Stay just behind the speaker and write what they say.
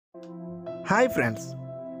Hi friends,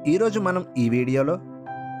 ఈరోజు మనం ఈ వీడియోలో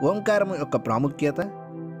ఓంకారం యొక్క ప్రాముఖ్యత,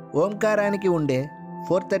 ఓంకారానికి ఉండే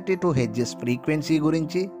 432 హెర్ట్జ్ ఫ్రీక్వెన్సీ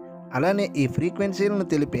గురించి, అలానే ఈ ఫ్రీక్వెన్సీలను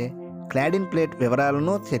తెలిపే క్లాడిన్ ప్లేట్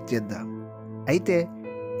వివరాలను చర్చిద్దాం. అయితే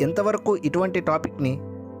ఇంతవరకు ఇటువంటి టాపిక్ని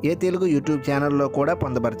ఏ తెలుగు యూట్యూబ్ ఛానల్లో కూడా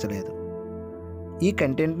పొందపరచలేదు. ఈ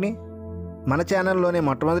కంటెంట్ని మన ఛానల్లోనే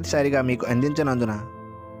మొట్టమొదటిసారిగా మీకు అందించినందున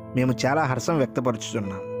మేము చాలా హర్షం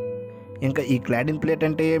వ్యక్తపరుచుతున్నాం. ఇంకా ఈ క్లాడిన్ ప్లేట్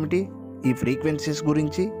అంటే ఏమిటి, ఈ ఫ్రీక్వెన్సీస్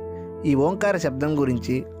గురించి, ఈ ఓంకార శబ్దం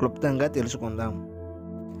గురించి క్లుప్తంగా తెలుసుకుందాం.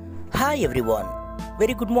 Hi everyone,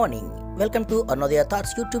 very good morning. Welcome to Another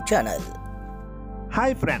Thoughts YouTube channel.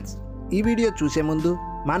 Hi friends, ఈ వీడియో చూసే ముందు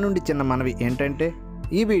మా నుండి చిన్న మనవి ఏంటంటే,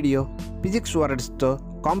 ఈ వీడియో ఫిజిక్స్ వర్డ్స్తో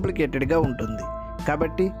కాంప్లికేటెడ్గా ఉంటుంది.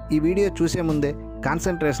 కాబట్టి ఈ వీడియో చూసే ముందే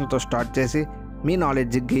కాన్సన్ట్రేషన్తో స్టార్ట్ చేసి మీ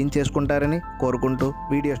నాలెడ్జ్ గెయిన్ చేసుకుంటారని కోరుకుంటూ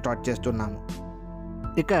వీడియో స్టార్ట్ చేస్తున్నాము.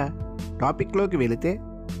 ఇక టాపిక్లోకి వెళితే,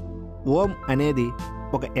 ఓం అనేది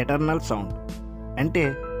ఒక ఎటర్నల్ సౌండ్, అంటే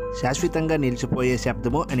శాశ్వతంగా నిలిచిపోయే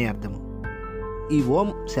శబ్దము అని అర్థము. ఈ ఓం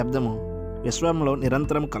శబ్దము విశ్వంలో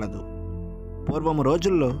నిరంతరం కలదు. పూర్వము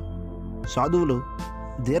రోజుల్లో సాధువులు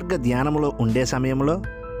దీర్ఘ ధ్యానములో ఉండే సమయంలో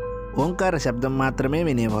ఓంకార శబ్దం మాత్రమే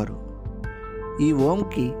వినేవారు. ఈ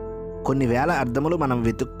ఓంకి కొన్ని వేల అర్థములు మనం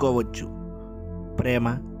వెతుక్కోవచ్చు.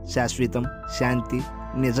 ప్రేమ, శాశ్వతం, శాంతి,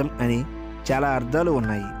 నిజం అని చాలా అర్థాలు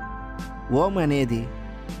ఉన్నాయి. ఓం అనేది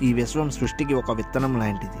ఈ విశ్వం సృష్టికి ఒక విత్తనం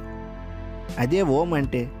లాంటిది. అదే ఓం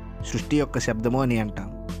అంటే సృష్టి యొక్క శబ్దము అని అంటాం.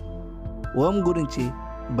 ఓం గురించి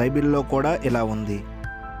బైబిల్లో కూడా ఇలా ఉంది.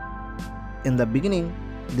 In the beginning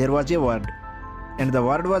there was a word, and the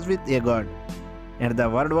word was with a God, and the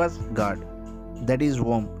word was God, that is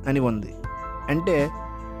ఓం అని ఉంది. అంటే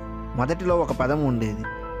మొదటిలో ఒక పదం ఉండేది,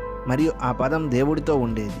 మరియు ఆ పదం దేవుడితో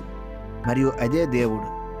ఉండేది, మరియు అదే దేవుడు,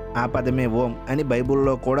 ఆ పదమే ఓం అని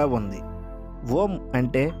బైబిల్లో కూడా ఉంది. ఓం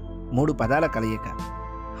అంటే 3 పదాల కలయిక,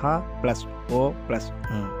 హ ప్లస్ ఓ ప్లస్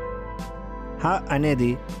ఉం. హ అనేది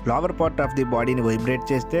లోవర్ పార్ట్ ఆఫ్ ది బాడీని వైబ్రేట్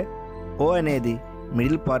చేస్తే, ఓ అనేది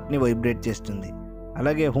మిడిల్ పార్ట్ని వైబ్రేట్ చేస్తుంది.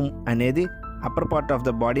 అలాగే హుం అనేది అప్పర్ పార్ట్ ఆఫ్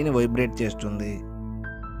ద బాడీని వైబ్రేట్ చేస్తుంది.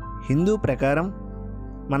 హిందూ ప్రకారం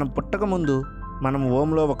మనం పుట్టకముందు మనం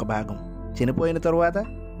ఓంలో ఒక భాగం, చనిపోయిన తరువాత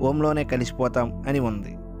ఓంలోనే కలిసిపోతాం అని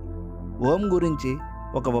ఉంది. ఓం గురించి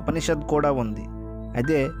ఒక ఉపనిషత్ కూడా ఉంది,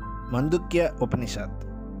 అదే మందుక్య ఉపనిషత్.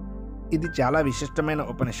 ఇది చాలా విశిష్టమైన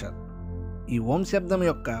ఉపనిషత్. ఈ ఓం శబ్దం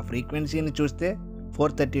యొక్క ఫ్రీక్వెన్సీని చూస్తే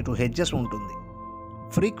 432 హెర్ట్జ్ ఉంటుంది.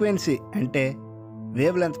 ఫ్రీక్వెన్సీ అంటే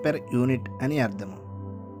వేవ్ లెంత్ పెర్ యూనిట్ అని అర్థము.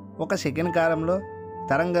 ఒక సెకండ్ కాలంలో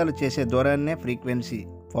తరంగాలు చేసే దూరాన్నే ఫ్రీక్వెన్సీ,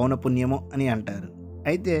 పౌనపున్యము అని అంటారు.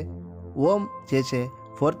 అయితే ఓం చేసే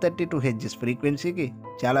 432 హెర్ట్జ్ ఫ్రీక్వెన్సీకి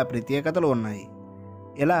చాలా ప్రత్యేకతలు ఉన్నాయి.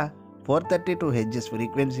 ఇలా 432 హెర్ట్జ్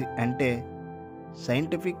ఫ్రీక్వెన్సీ అంటే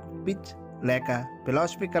సైంటిఫిక్ పిచ్ లేక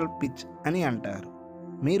ఫిలాసఫికల్ పిచ్ అని అంటారు.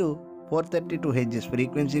 మీరు 432 హెర్ట్జ్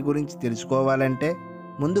ఫ్రీక్వెన్సీ గురించి తెలుసుకోవాలంటే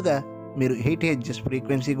ముందుగా మీరు 8 హెర్ట్జ్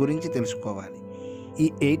ఫ్రీక్వెన్సీ గురించి తెలుసుకోవాలి. ఈ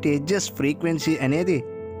 8 హెర్ట్జ్ ఫ్రీక్వెన్సీ అనేది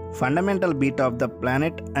fundamental beat of the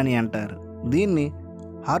planet అని అంటారు. దీన్ని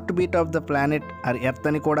heart beat of the planet are earth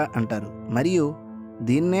అని కూడా అంటారు, మరియు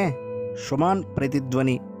దీన్నే షుమాన్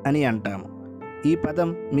ప్రతిధ్వని అని అంటాము. ఈ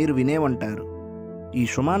పదం మీరు వినే ఉంటారు. ఈ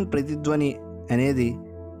షుమాన్ ప్రతిధ్వని అనేది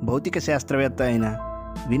భౌతిక శాస్త్రవేత్త అయిన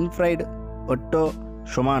విన్ఫ్రైడ్ ఒట్టో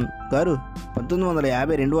షుమాన్ గారు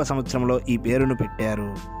 1952వ సంవత్సరంలో ఈ పేరును పెట్టారు.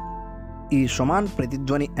 ఈ షుమాన్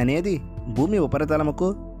ప్రతిధ్వని అనేది భూమి ఉపరితలముకు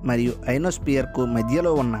మరియు ఐనోస్పియర్కు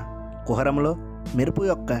మధ్యలో ఉన్న కుహరంలో మెరుపు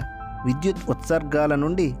యొక్క విద్యుత్ ఉత్సర్గాల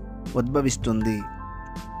నుండి ఉద్భవిస్తుంది.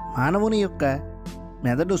 మానవుని యొక్క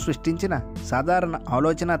మెదడు సృష్టించిన సాధారణ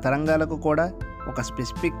ఆలోచన తరంగాలకు కూడా ఒక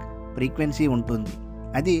స్పెసిఫిక్ ఫ్రీక్వెన్సీ ఉంటుంది.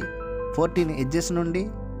 అది 14 హెర్ట్జ్ నుండి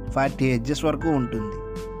 40 హెర్ట్జ్ వరకు ఉంటుంది.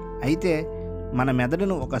 అయితే మన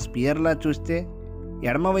మెదడును ఒక స్పియర్లా చూస్తే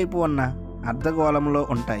ఎడమవైపు ఉన్న అర్ధగోళంలో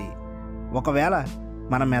ఉంటాయి. ఒకవేళ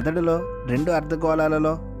మన మెదడులో 2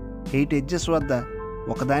 అర్ధగోళాలలో 8 హెర్ట్జ్ వద్ద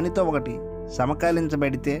ఒకదానితో ఒకటి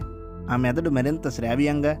సమకాలించబడితే ఆ మెదడు మరింత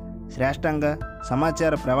శ్రావ్యంగా, శ్రేష్టంగా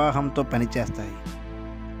సమాచార ప్రవాహంతో పనిచేస్తాయి.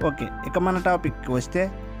 ఓకే, ఇక మన టాపిక్కి వస్తే,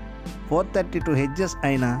 432 హెర్ట్జ్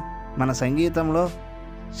అయిన మన సంగీతంలో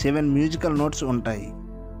 7 మ్యూజికల్ నోట్స్ ఉంటాయి.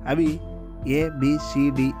 అవి ఏ, బి, సి,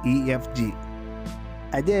 డి, ఈ, ఎఫ్, జి.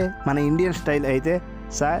 అదే మన ఇండియన్ స్టైల్ అయితే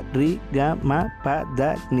స, రి, గ, మ, ప, ద,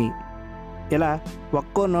 ని. ఇలా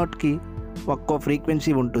ఒక్కో నోట్కి ఒక్కో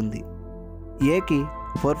ఫ్రీక్వెన్సీ ఉంటుంది. ఏకి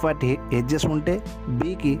 440 హెర్ట్జ్ ఉంటే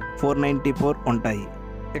బికి 494 ఉంటాయి.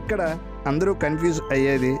 ఇక్కడ అందరూ కన్ఫ్యూజ్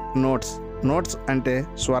అయ్యేది నోట్స్ అంటే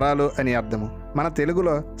స్వరాలు అని అర్థము. మన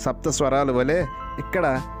తెలుగులో సప్త స్వరాలు వలె ఇక్కడ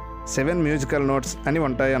 7 మ్యూజికల్ నోట్స్ అని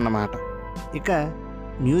ఉంటాయి అన్నమాట. ఇక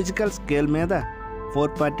మ్యూజికల్ స్కేల్ మీద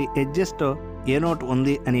 440 ఎడ్జెస్తో ఏ నోట్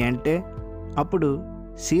ఉంది అని అంటే అప్పుడు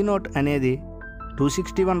సి నోట్ అనేది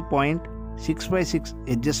 261.656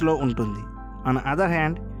 ఎడ్జెస్లో ఉంటుంది. ఆన్ అదర్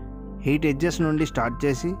హ్యాండ్ 8 ఎడ్జెస్ నుండి స్టార్ట్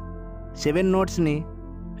చేసి 7 నోట్స్ని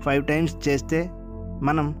 5 టైమ్స్ చేస్తే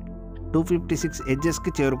మనం 256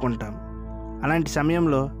 ఎడ్జెస్కి చేరుకుంటాం. అలాంటి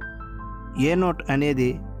సమయంలో ఏ నోట్ అనేది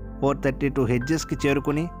 432 హెడ్జెస్కి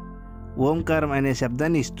చేరుకుని ఓంకారం అనే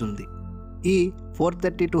శబ్దాన్ని ఇస్తుంది. ఈ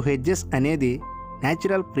 432 హెడ్జెస్ అనేది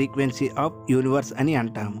న్యాచురల్ ఫ్రీక్వెన్సీ ఆఫ్ యూనివర్స్ అని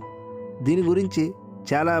అంటాము. దీని గురించి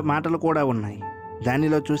చాలా మాటలు కూడా ఉన్నాయి.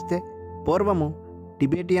 దానిలో చూస్తే పూర్వము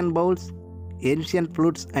టిబెటియన్ బౌల్స్, ఏన్షియన్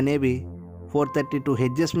ఫ్లూట్స్ అనేవి 432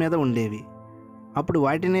 హెడ్జెస్ మీద ఉండేవి. అప్పుడు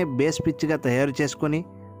వాటినే బేస్ పిచ్గా తయారు చేసుకొని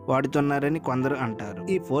వాడుతున్నారని కొందరు అంటారు.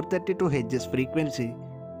 ఈ 432 హెడ్జెస్ ఫ్రీక్వెన్సీ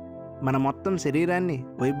మన మొత్తం శరీరాన్ని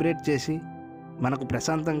వైబ్రేట్ చేసి మనకు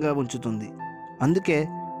ప్రశాంతంగా ఉంచుతుంది. అందుకే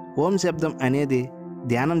ఓం శబ్దం అనేది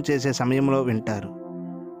ధ్యానం చేసే సమయంలో వింటారు.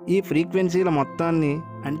 ఈ ఫ్రీక్వెన్సీల మొత్తాన్ని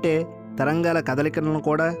అంటే తరంగాల కదలికలను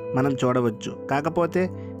కూడా మనం చూడవచ్చు. కాకపోతే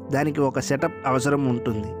దానికి ఒక సెటప్ అవసరం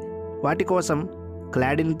ఉంటుంది. వాటి కోసం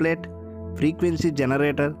క్లాడిన్ plate, frequency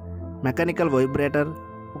generator, mechanical vibrator,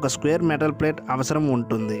 ఒక స్క్వేర్ మెటల్ ప్లేట్ అవసరం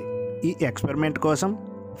ఉంటుంది. ఈ ఎక్స్పెరిమెంట్ కోసం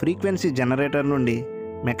ఫ్రీక్వెన్సీ జనరేటర్ నుండి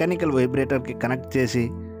మెకానికల్ వైబ్రేటర్కి కనెక్ట్ చేసి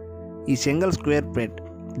ఈ సింగిల్ స్క్వేర్ ప్లేట్,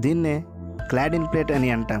 దీన్నే క్లాడిన్ ప్లేట్ అని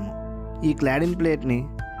అంటాము. ఈ క్లాడిన్ ప్లేట్ని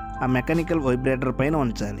ఆ మెకానికల్ వైబ్రేటర్ పైన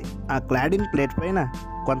ఉంచాలి. ఆ క్లాడిన్ ప్లేట్ పైన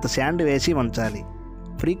కొంత శాండ్ వేసి ఉంచాలి.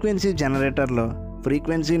 ఫ్రీక్వెన్సీ జనరేటర్లో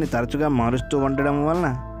ఫ్రీక్వెన్సీని తరచుగా మారుస్తూ ఉండడం వలన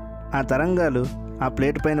ఆ తరంగాలు ఆ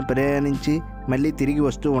ప్లేట్ పైన ప్రయాణించి మళ్ళీ తిరిగి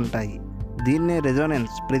వస్తూ ఉంటాయి. దీన్నే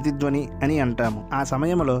రెజోనెన్స్, ప్రతిధ్వని అని అంటాము. ఆ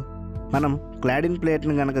సమయంలో మనం క్లాడిన్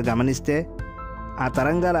ప్లేట్ని కనుక గమనిస్తే ఆ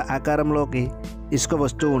తరంగాల ఆకారంలోకి ఇసుక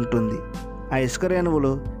వస్తూ ఉంటుంది. ఆ ఇసుక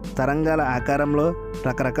రేణువులు తరంగాల ఆకారంలో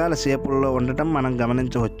రకరకాల షేపుల్లో ఉండటం మనం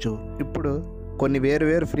గమనించవచ్చు. ఇప్పుడు కొన్ని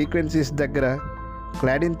వేరు ఫ్రీక్వెన్సీస్ దగ్గర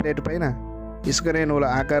క్లాడిన్ ప్లేట్ పైన ఇసుక రేణువుల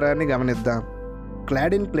ఆకారాన్ని గమనిద్దాం.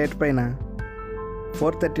 క్లాడిన్ ప్లేట్ పైన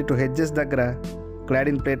 432 హెడ్జెస్ దగ్గర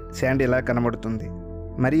క్లాడిన్ ప్లేట్ శాండ్ ఇలా కనబడుతుంది.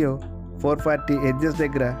 మరియు 440 ఎడ్జెస్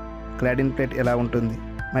దగ్గర క్లాడిన్ ప్లేట్ ఎలా ఉంటుంది.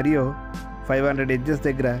 మరియు 500 ఎడ్జెస్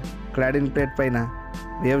దగ్గర క్లాడిన్ ప్లేట్ పైన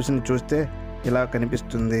వేవ్స్ని చూస్తే ఇలా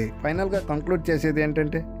కనిపిస్తుంది. ఫైనల్గా కంక్లూడ్ చేసేది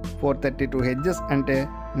ఏంటంటే 432 హెడ్జెస్ అంటే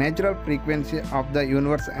natural frequency of the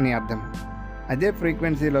universe అని అర్థం. అదే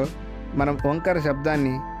ఫ్రీక్వెన్సీలో మనం ఓంకార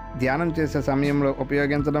శబ్దాన్ని ధ్యానం చేసే సమయంలో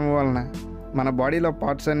ఉపయోగించడం వలన మన బాడీలో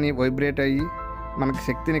పార్ట్స్ అన్నీ వైబ్రేట్ అయ్యి మనకు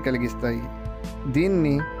శక్తిని కలిగిస్తాయి.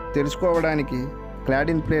 దీన్ని తెలుసుకోవడానికి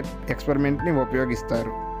క్లాడిన్ ప్లేట్ ఎక్స్పెరిమెంట్ని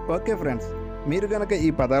ఉపయోగిస్తారు. ఓకే ఫ్రెండ్స్, మీరు కనుక ఈ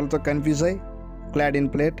పదాలతో కన్ఫ్యూజ్ అయ్యి క్లాడిన్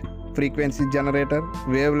plate, frequency generator,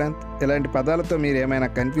 wave length ఇలాంటి పదాలతో మీరు ఏమైనా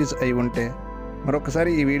కన్ఫ్యూజ్ అయి ఉంటే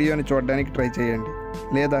మరొకసారి ఈ వీడియోని చూడడానికి ట్రై చేయండి.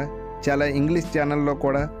 లేదా చాలా ఇంగ్లీష్ ఛానల్లో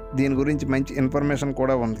కూడా దీని గురించి మంచి ఇన్ఫర్మేషన్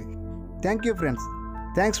కూడా ఉంది. Thank you friends.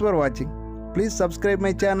 Thanks for watching. Please subscribe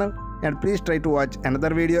my channel and please try to watch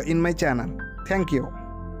another video in my channel. Thank you.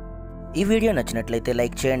 ఈ వీడియో నచ్చినట్లయితే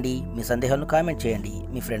లైక్ చేయండి, మీ సందేహాలను కామెంట్ చేయండి,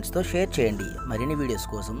 మీ ఫ్రెండ్స్తో షేర్ చేయండి. మరిన్ని వీడియోస్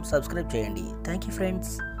కోసం సబ్స్క్రైబ్ చేయండి. Thank you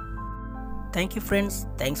friends.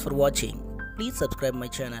 Thanks for watching. Please subscribe my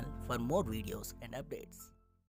channel for more videos and updates.